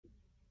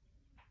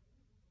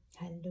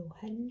Hello,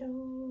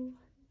 hello.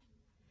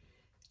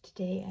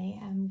 Today I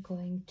am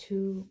going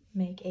to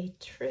make a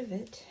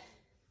trivet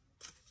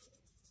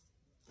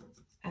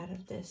out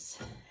of this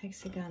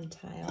hexagon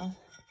tile.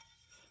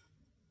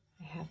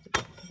 I have the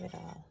back of it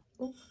all.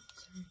 Oh,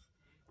 sorry.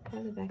 I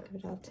have the back of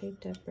it all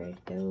taped up, ready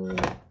to go.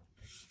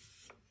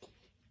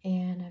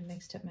 And I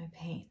mixed up my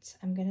paints.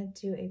 I'm gonna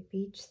do a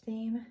beach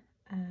theme.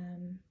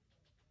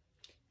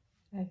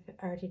 I've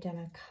already done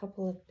a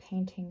couple of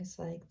paintings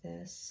like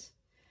this,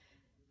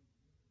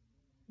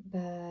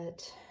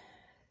 but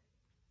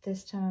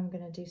this time I'm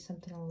gonna do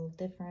something a little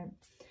different.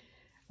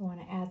 I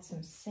wanna add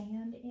some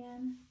sand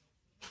in.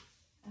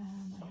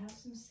 I have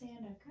some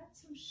sand, I've got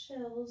some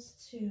shells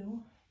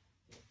too,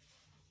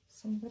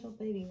 some little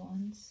baby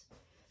ones.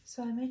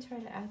 So I may try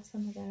to add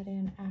some of that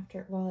in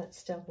after, while it's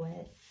still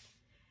wet.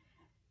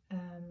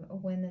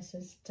 When this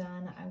is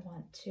done, I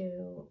want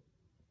to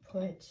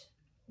put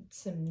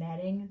some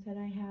netting that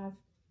I have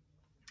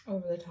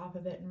over the top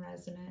of it and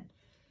resin it.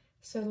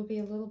 So it'll be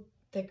a little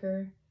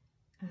thicker,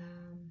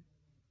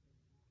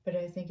 but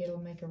I think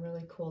it'll make a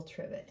really cool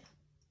trivet.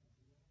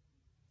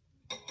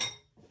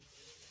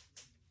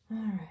 All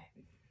right.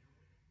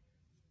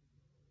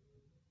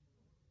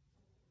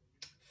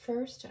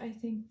 First, I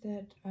think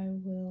that I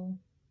will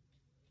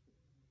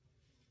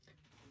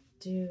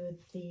do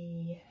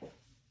the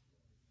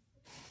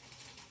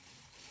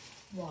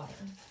water.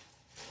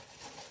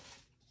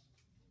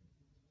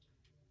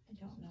 I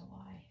don't know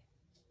why,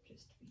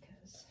 just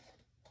because.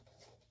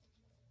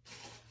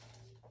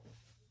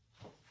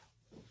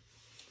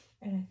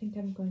 And I think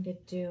I'm going to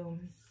do,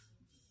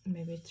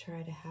 maybe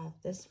try to have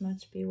this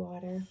much be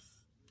water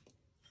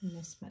and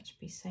this much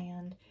be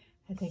sand.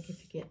 I think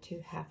if you get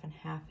to half and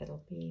half,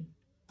 it'll be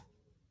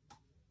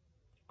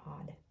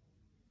odd.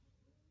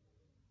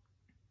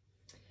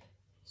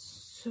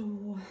 So, I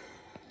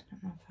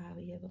don't know if I'll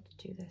be able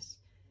to do this.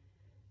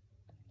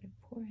 I'm going to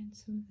pour in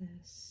some of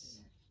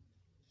this.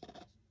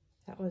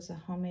 That was a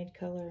homemade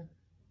color.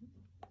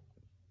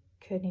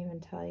 Couldn't even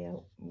tell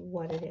you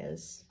what it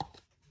is.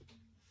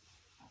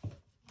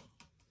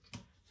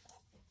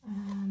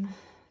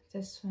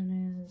 This one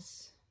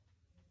is,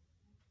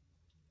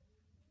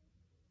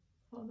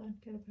 hold on,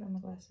 gotta put on my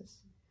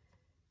glasses.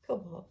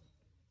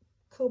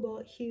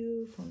 Cobalt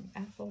hue from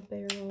Apple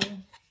Barrel.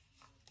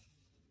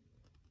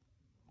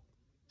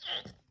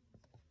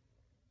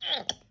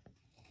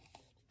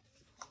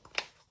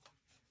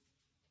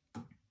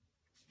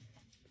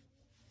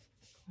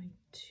 Going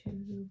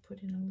to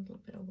put in a little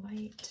bit of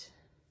white.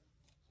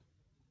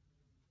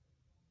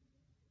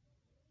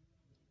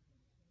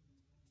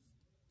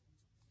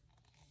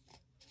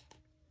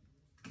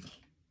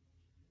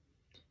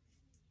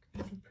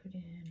 Going to put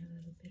in a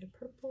little bit of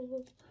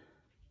purple.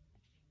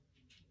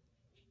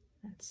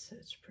 That's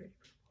such pretty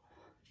purple.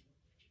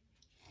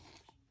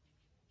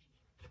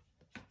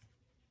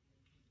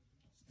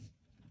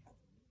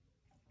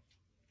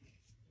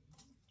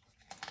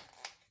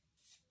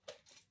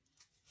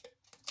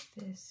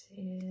 This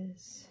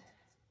is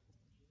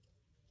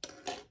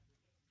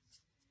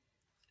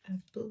a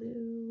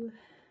blue,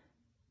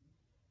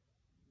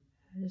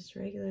 just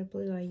regular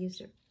blue. I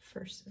used it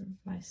first in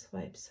my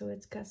swipe, so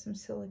it's got some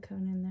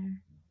silicone in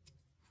there.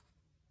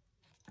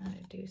 I'm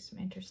gonna do some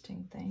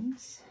interesting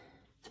things.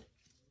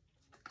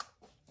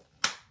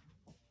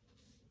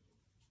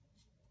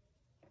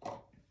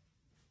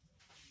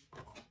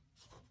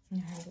 I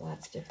have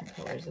lots of different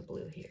colors of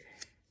blue here.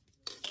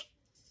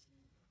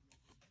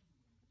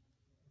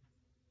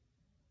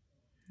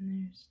 And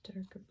there's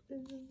darker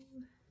blue.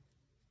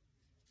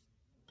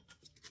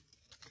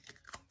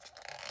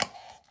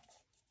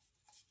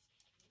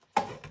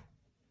 I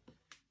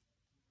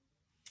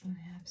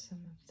have some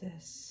of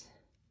this.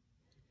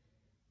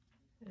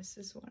 This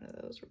is one of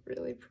those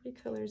really pretty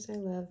colors I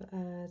love.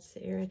 It's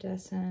the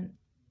iridescent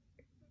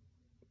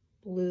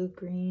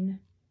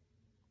blue-green.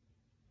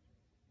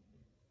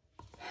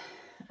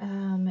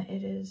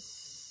 It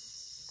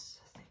is,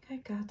 I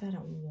think I got that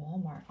at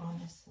Walmart,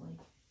 honestly.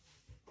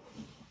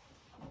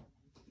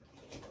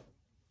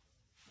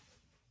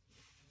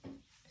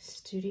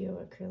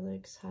 Studio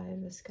Acrylics, high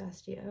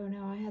viscosity. Oh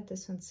no, I had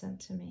this one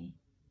sent to me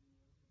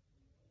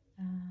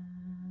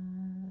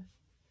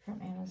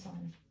from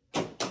Amazon. I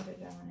ordered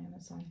it on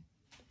Amazon.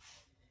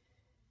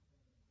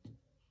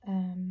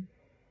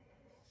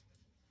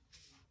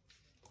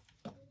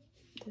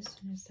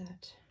 This one is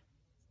that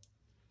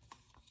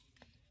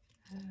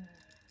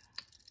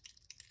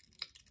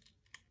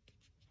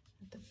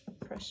the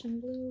Prussian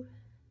blue.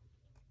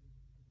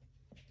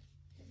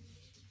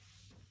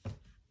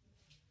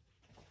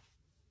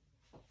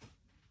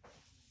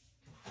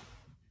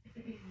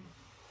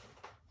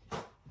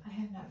 I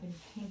have not been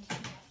painting.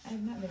 I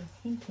have not been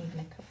painting in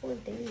a couple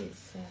of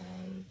days. I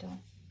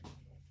don't.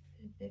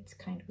 It's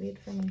kind of weird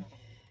for me.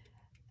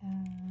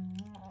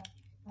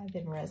 I've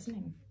been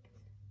resining.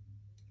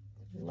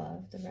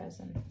 Love the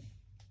resin.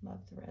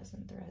 Love the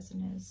resin. The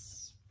resin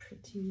is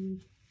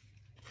pretty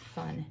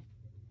fun.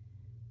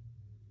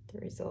 The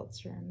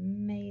results are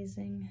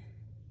amazing.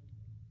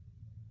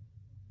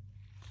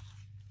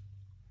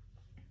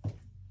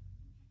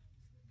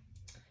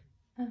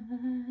 I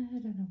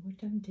don't know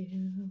what I'm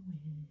doing.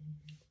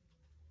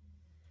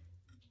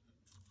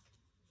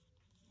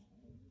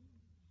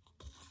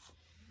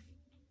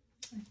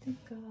 I think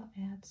I'll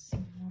add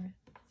some more of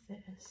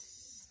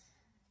this.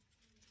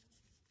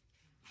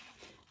 I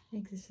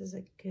think this is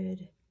a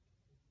good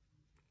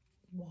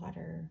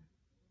water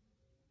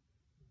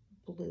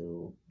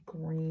blue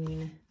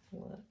green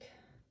look.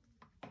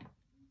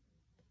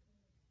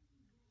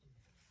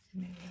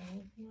 Maybe a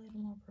little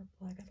more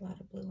purple. I got a lot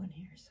of blue in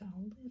here, so a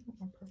little more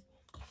purple.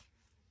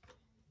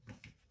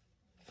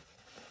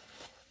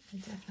 I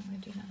definitely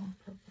do not want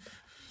purple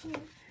down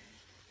here.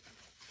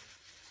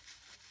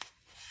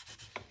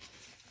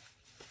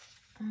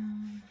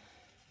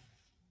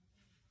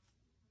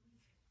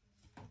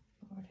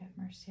 Lord have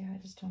mercy, I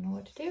just don't know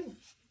what to do.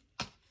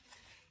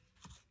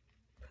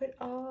 Put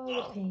all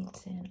the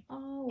paints in,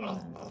 all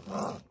of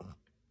them.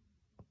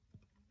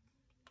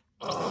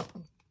 I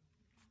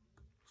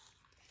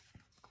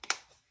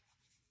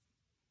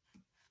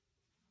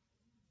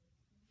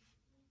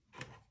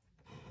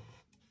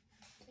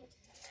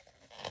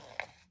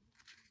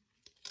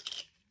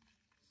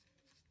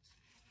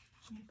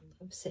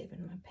love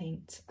saving my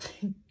paints.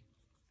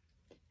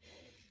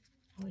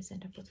 Always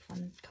end up with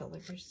fun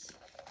colors.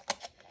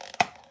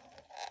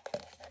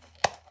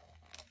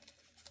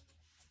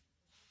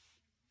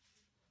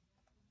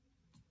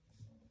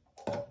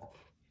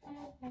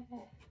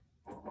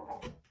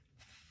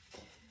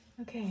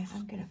 Okay,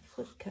 I'm gonna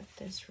flip cut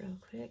this real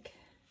quick.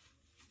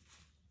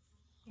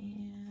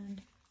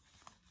 And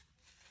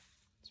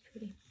it's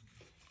pretty.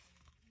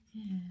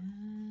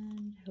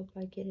 And I hope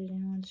I get it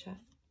in one shot.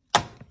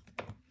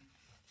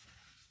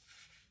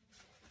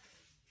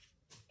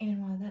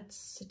 And while that's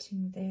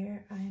sitting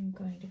there, I'm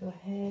going to go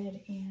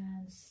ahead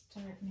and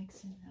start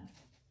mixing up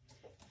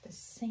the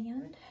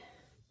sand.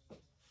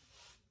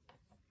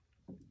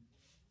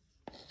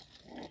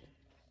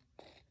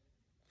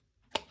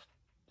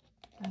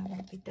 I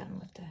won't be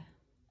done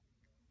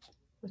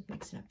with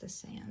mixing up the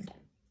sand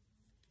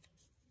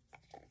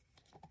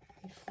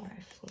before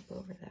I flip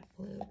over that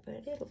blue,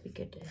 but it'll be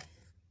good to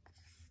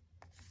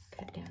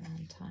cut down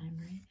on time,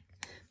 right?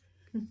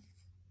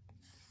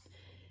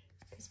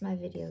 Because my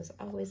videos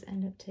always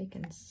end up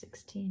taking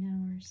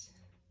 16 hours.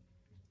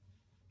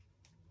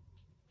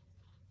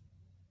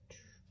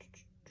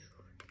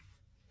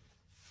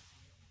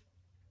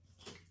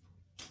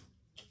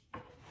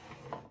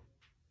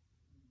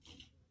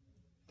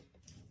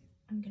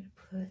 I'm going to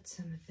put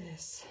some of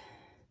this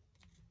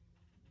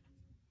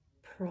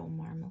pearl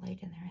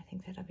marmalade in there. I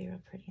think that'll be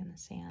real pretty on the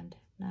sand.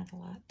 Not a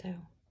lot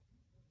though.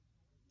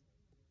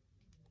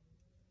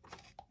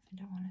 I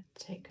don't want it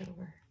to take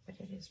over, but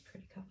it is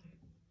pretty color.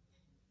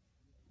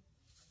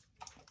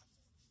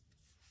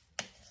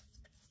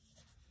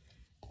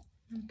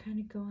 I'm kind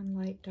of going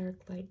light,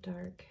 dark, light,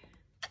 dark.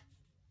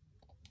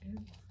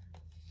 Ooh.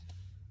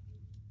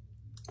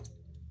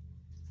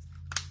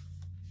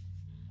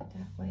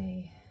 That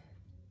way,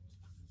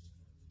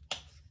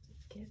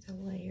 get the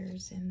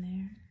layers in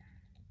there.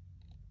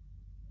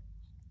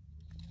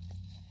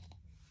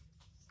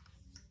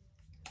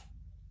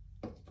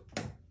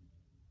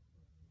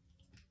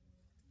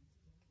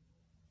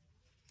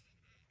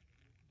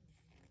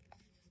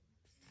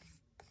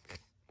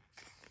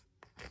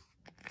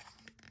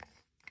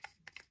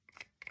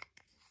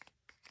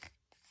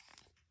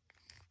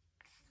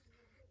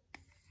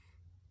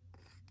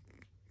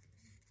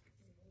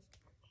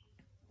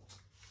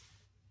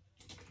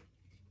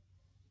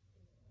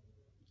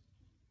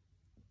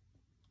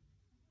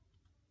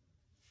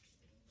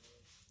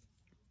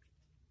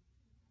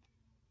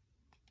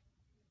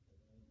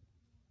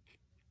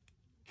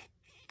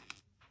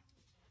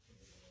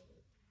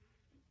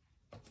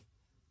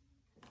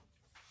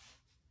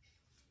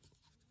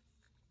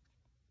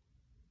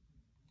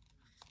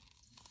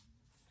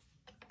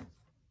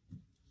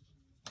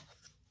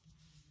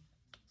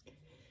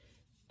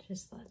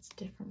 Just lots of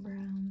different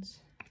browns.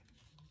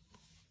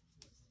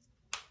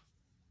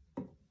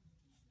 I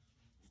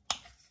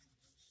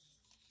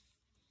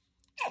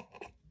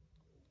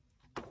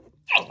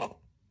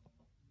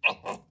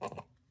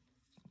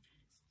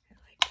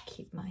like to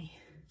keep my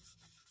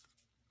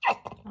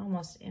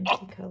almost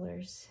empty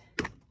colors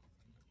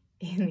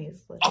in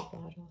these little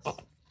bottles.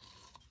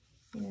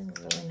 You never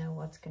really know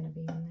what's going to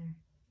be in there.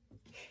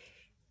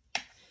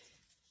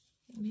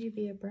 It may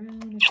be a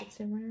brown if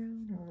it's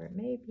around, or it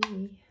may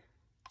be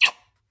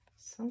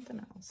something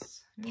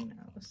else. Who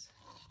knows?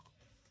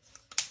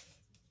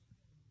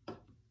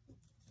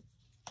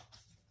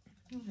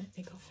 Well, I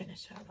think I'll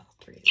finish out all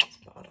 3 of these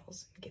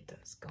bottles and get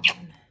those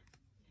going.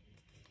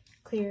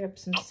 Clear up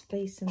some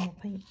space in the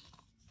paint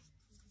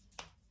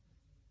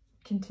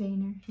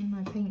container, in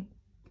my paint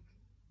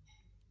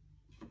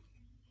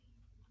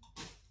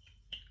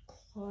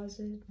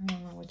closet. I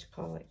don't know what you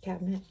call it,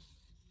 cabinet.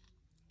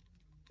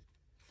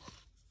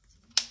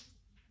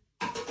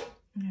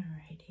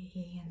 Alrighty,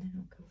 and then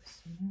we'll go with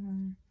some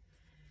more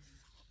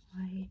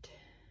white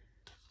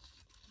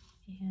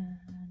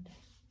and a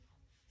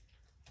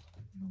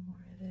little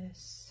more of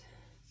this.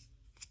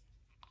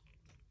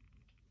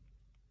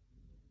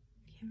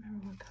 can't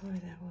remember what color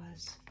that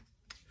was.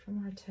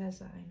 From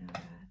Arteza, I know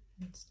that.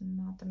 It's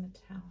not the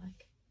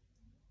metallic.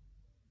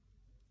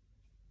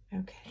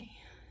 Okay,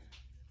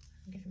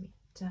 I'm gonna be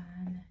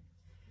done.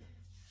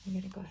 I'm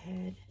gonna go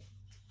ahead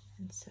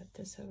and set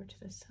this over to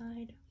the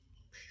side.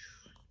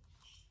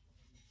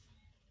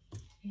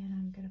 And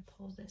I'm gonna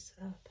pull this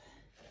up.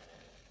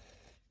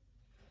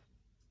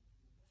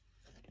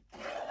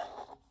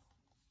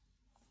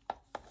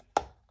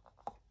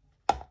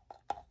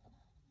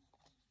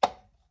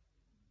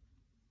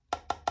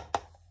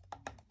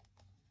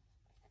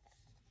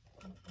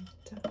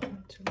 Don't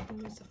want to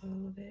lose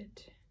all of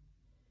it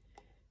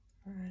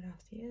right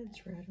off the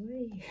edge right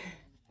away.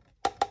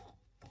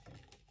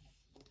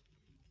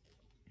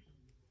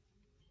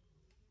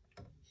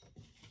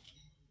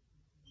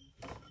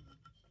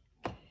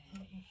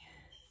 Okay.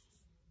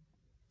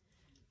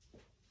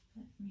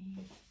 Let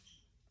me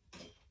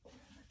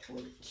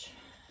torch.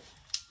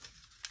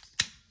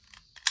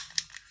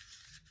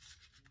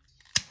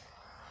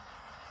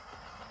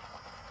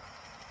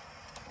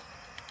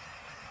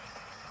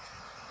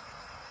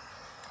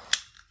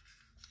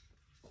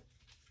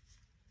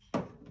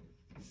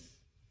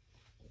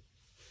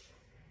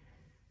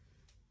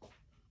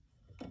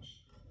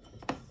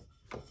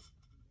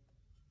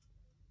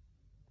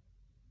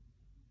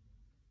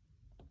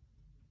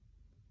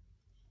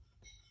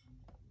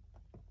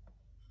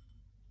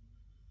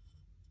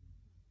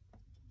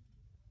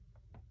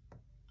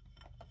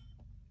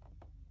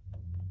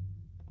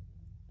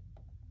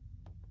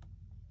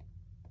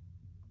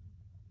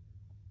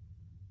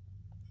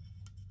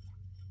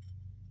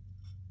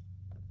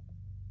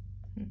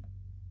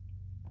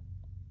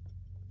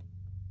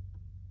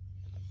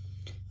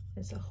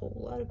 There's a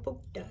whole lot of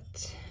polka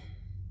dots.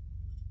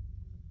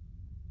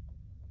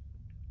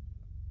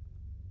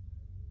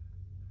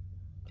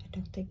 I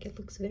don't think it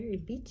looks very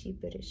beachy,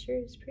 but it sure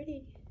is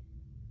pretty.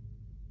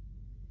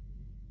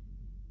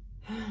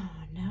 Oh,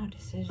 now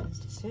decisions.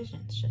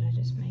 Should I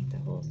just make the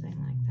whole thing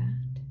like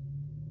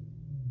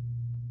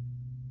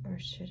that? Or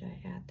should I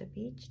add the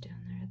beach down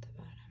there at the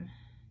bottom?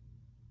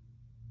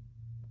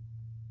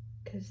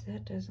 Because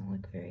that doesn't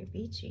look very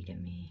beachy to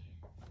me.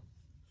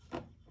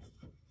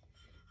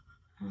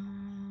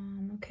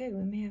 Okay,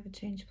 we may have a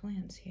change of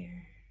plans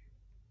here.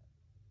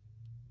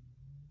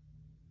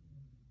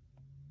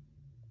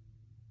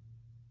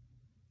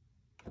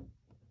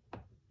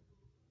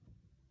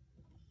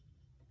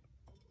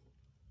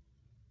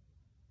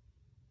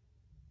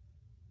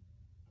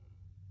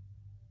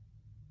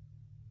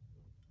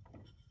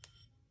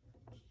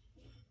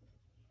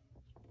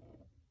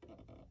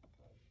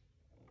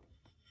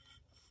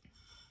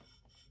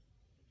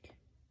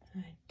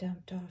 I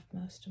dumped off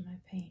most of my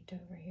paint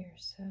over here,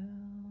 so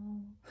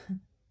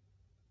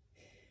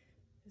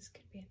this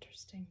could be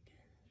interesting.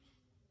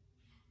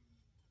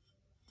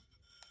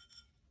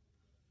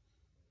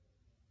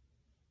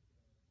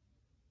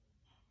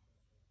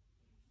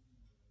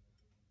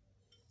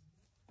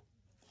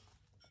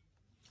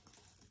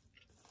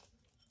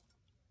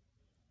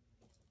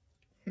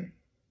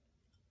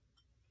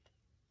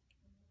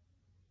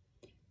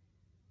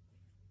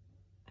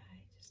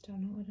 I just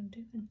don't know what I'm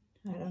doing.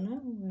 I don't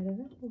know.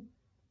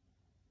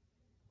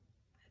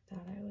 I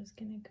thought I was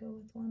gonna go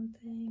with one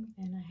thing,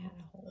 and I had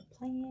a whole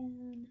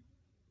plan.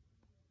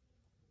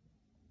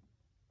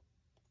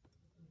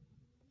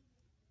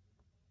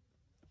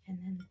 And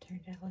then it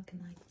turned out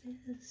looking like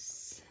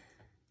this.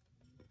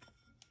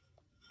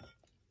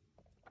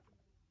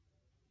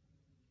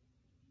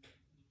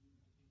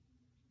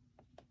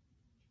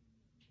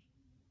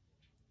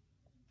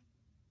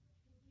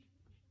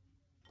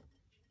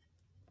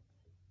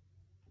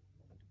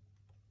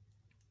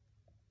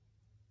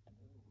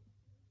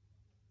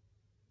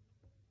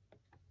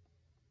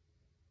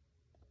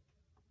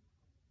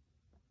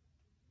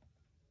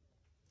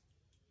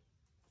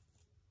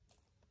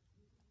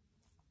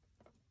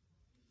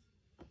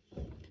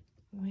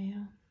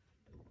 Well,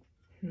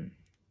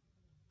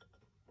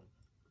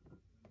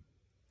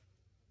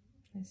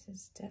 this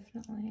is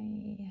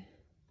definitely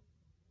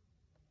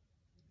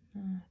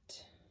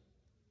not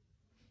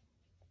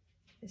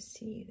the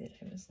sea that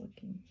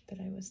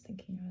I was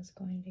thinking I was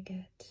going to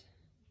get.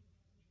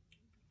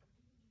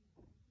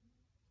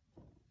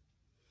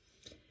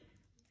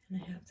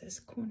 And I have this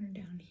corner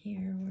down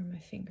here where my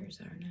fingers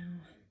are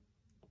now.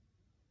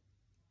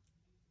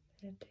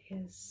 It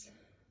is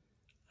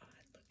odd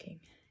looking.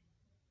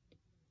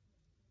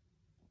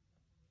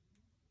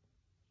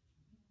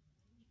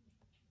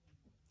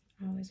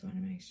 I always want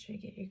to make sure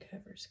you get your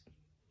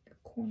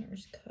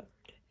corners covered.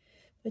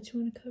 But you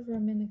want to cover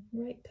them in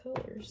the right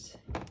colors.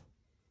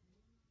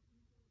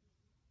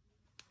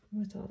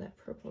 With all that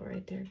purple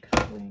right there,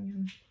 covering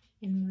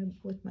them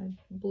with my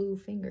blue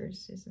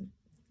fingers isn't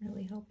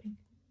really helping.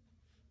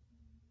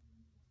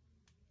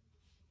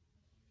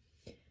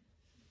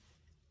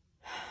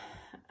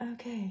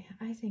 Okay,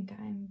 I think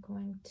I'm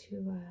going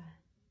to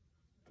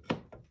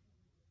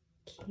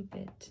keep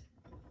it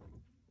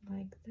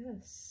like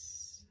this.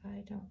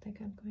 I don't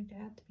think I'm going to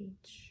add the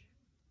beach.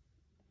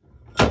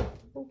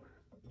 Oh,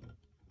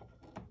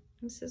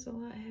 This is a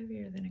lot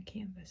heavier than a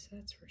canvas,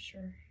 that's for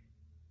sure.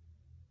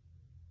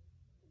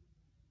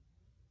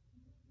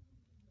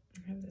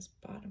 I have this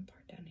bottom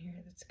part down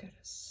here that's got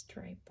a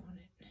stripe on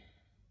it.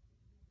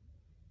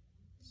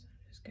 So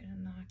I'm just gonna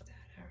knock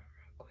that out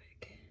real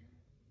quick.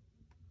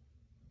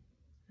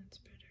 That's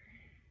better.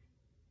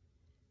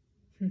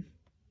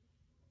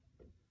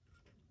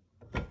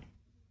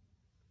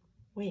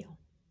 Whale.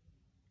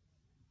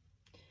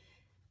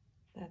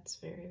 That's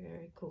very,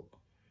 very cool.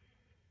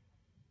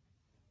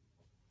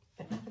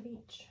 But not a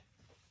beach.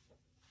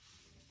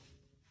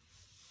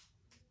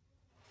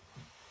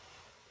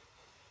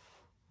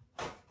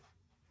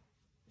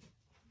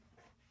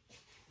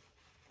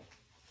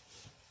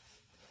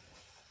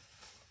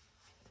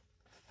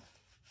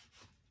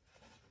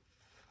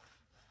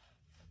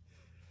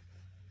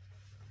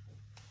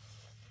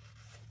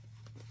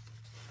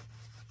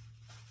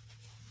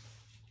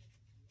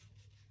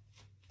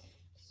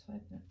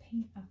 Wiping the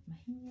paint off my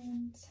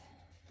hands.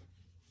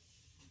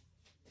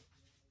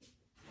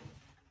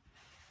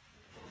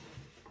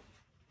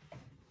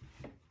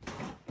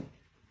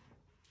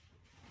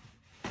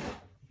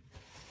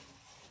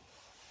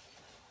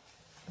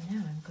 Now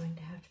I'm going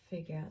to have to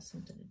figure out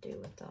something to do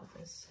with all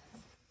this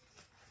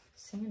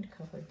sand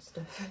colored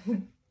stuff.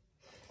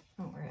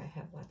 Don't worry, I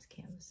have lots of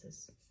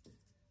canvases.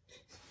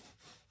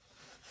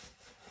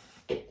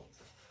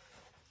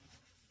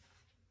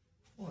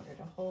 Ordered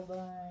a whole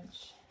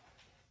bunch.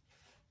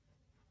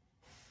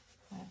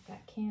 I've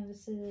got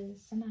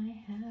canvases and I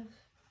have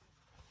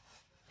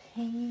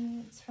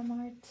paints from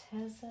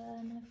Arteza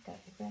and I've got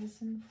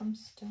resin from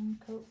Stone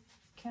Coat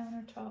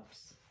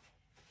countertops,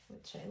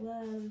 which I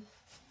love.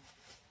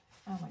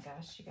 Oh my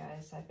gosh, you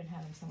guys, I've been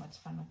having so much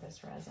fun with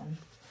this resin.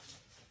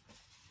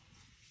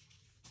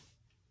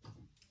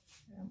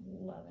 I'm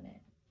loving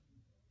it.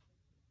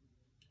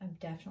 I'm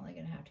definitely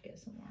gonna have to get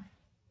some more.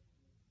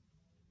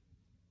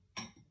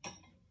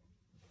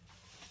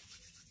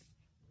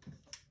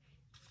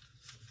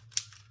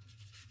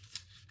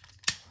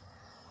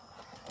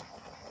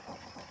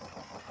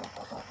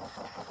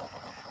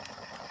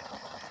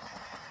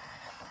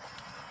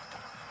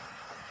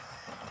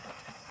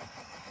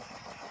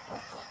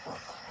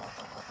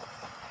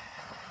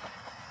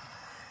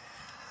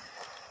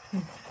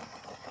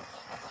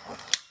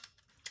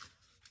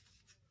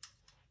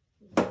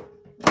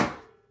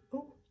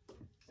 Ooh.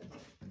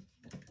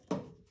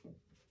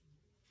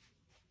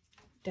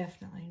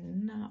 Definitely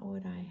not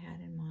what I had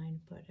in mind,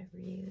 but I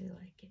really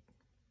like it.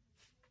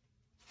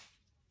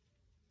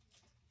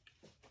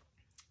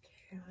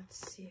 Okay,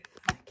 let's see if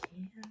I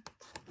can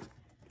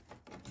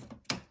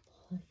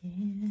plug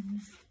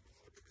in.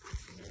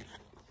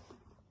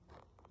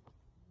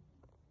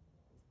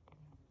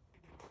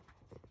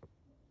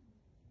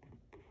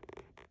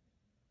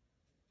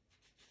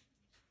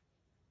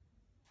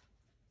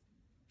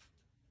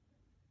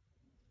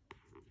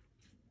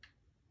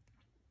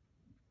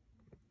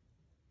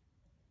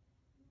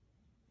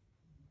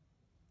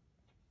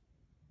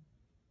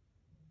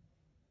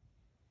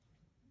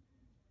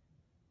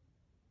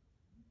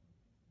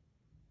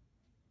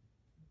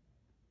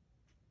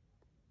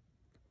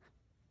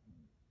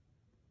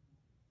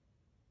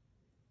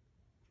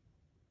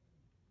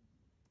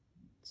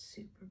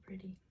 Super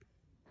pretty.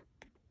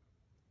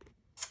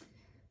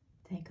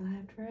 Think I'll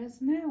have to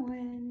resin that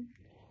one.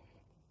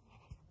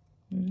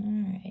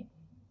 All right.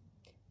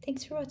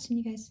 Thanks for watching,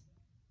 you guys.